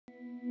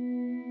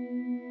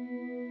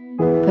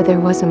But there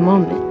was a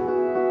moment.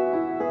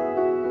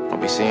 I'll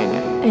be seeing you.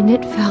 And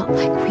it felt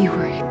like we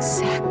were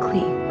exactly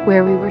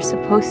where we were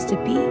supposed to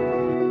be.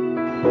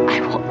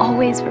 I will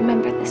always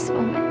remember this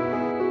moment.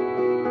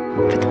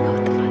 For the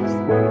both of us.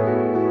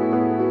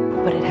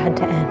 But it had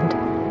to end.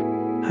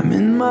 I'm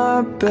in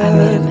my bed. I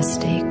made a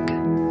mistake.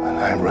 And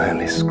I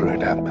really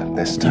screwed up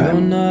this time.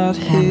 You're not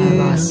here. And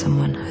I lost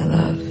someone I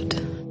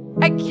loved.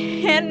 I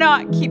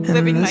cannot keep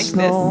living like this.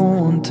 No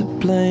one to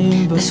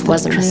blame but This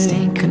was a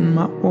mistake. in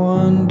my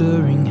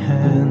wandering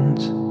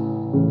hands.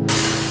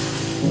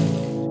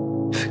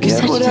 You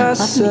said you didn't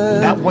love me.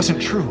 That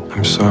wasn't true.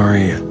 I'm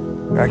sorry.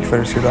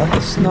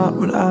 That's not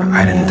what I meant.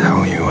 I didn't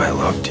tell you I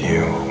loved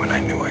you when I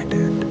knew I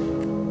did.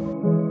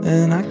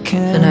 And I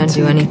can't And I'd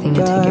do take anything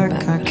to take it back, I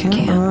but I can't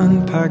can't.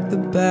 unpack the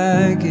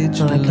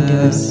baggage. All I can do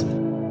is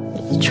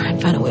try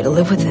and find a way to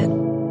live with it.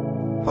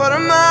 What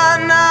am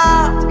I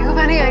now? Do you have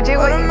any idea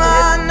what you am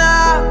I did?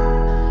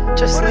 now?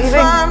 Just What if leaving?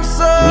 I'm You just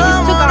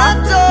took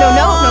off.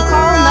 No,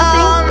 Carl,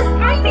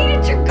 nothing. I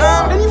needed to go.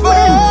 I'm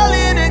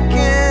falling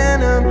again.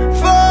 I'm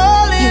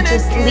falling You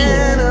just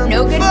again. leave.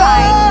 No I'm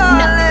goodbye.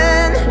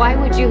 Nothing. falling. Why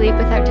would you leave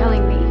without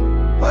telling me?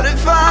 What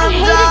if I I'm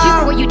hated you for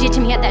down? what you did to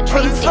me at that What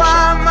train if station.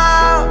 I'm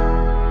out?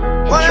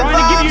 What if trying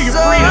to give I'm you your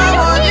so freedom. I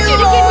don't need you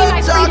to give me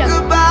my talk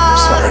freedom. about?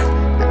 Sorry.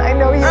 And I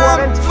know you I'm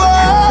wanted to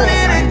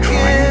falling I'm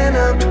again. trying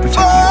I'm to protect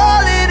you.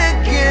 falling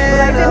again. but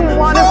I didn't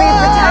want to be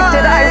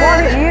protected. I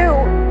wanted you.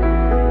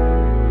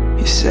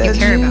 You said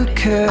care you about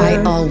cared,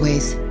 I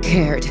always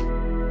cared.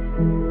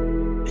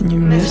 and you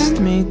missed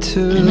me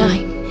too. And I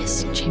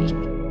miss Jake.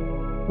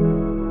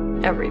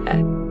 Every day.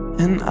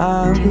 And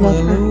I'm Do you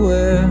love well her?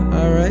 aware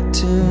I write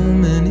too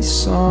many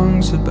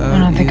songs about I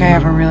don't think you. I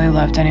ever really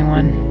loved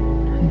anyone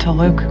until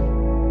Luke.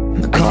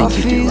 The I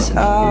think you do coffee's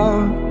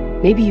love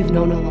out. Maybe you've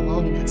known all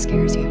along and that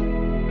scares you.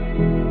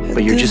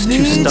 But you're just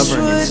too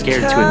stubborn and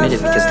scared to admit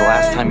it because the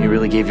last time you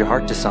really gave your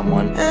heart to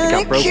someone, it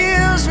got broken.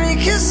 Kills me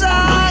 'cause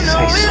I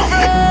know Say we've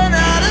run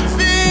out of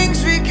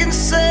things we can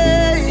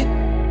say.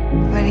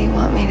 What do you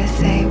want me to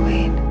say,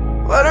 Wade?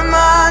 What am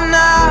I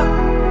now?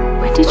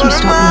 When did you What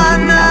stop am I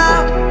loving me that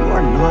now? way? You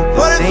are not the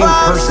What if same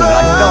I'm person that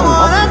I fell in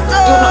love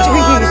with. You're not who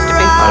you used to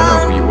be. I don't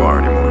know who you are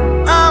anymore.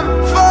 I'm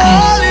just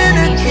falling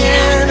wanted to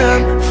get out again. of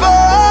I'm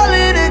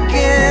falling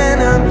again.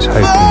 I I'm was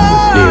hoping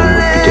that Neil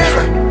would be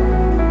different.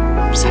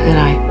 So did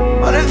I.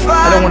 What if I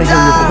don't want to hear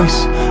your voice.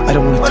 I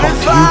don't want to What talk if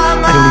to you. I'm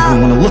I don't even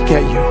want to look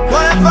at you.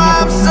 What if I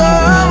I'm never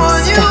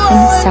someone you Stefan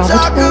won't salvage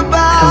talk her. I don't want to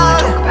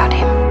about? talk about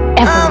him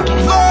ever I'm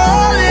again.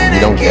 falling What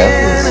you don't get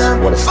is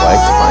what it's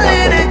like to find out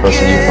that the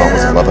person you thought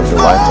was the love of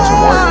your life doesn't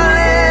want you.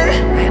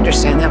 I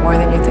understand that more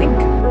than you think.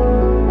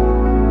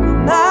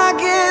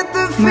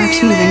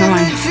 Mark's moving on.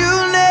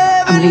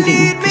 I'm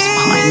leaving this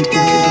behind,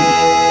 including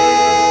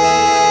you.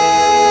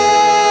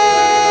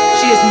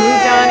 She has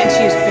moved on and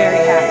she is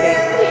very happy.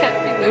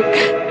 Happy, Luke.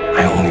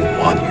 I only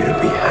want you to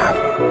be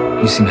happy.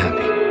 You seem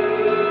happy.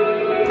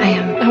 I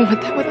am. I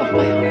want that with all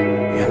my heart.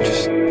 I'm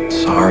just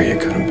sorry you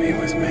couldn't be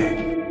with me.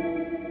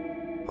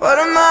 What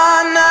am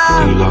I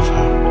now? Do you love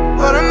her?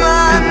 What am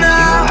I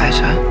now?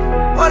 Liza?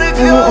 What if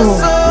you're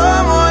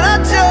someone I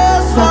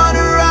just want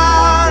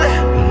around?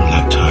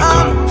 Let her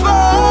I'm go.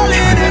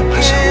 falling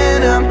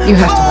again. I'm You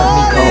have to let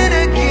me go. falling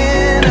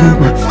again. You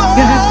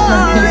have to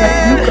let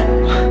me go.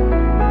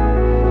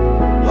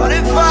 What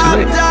if Too I'm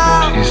late.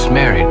 down? She's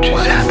married. She's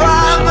What happy if with I'm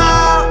someone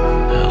out?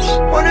 else.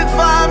 What if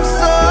I'm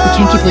someone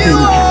can't keep living in the you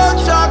past. won't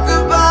talk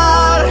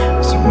about?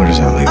 So where does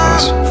that leave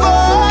us? I'm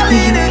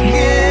falling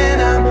again.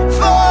 I'm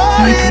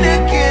falling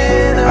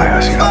again. I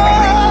ask you not to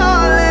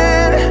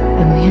leave.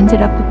 And we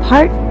ended up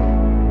apart.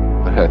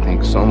 But I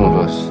think some of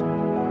us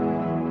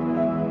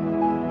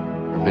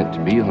are meant to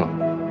be alone.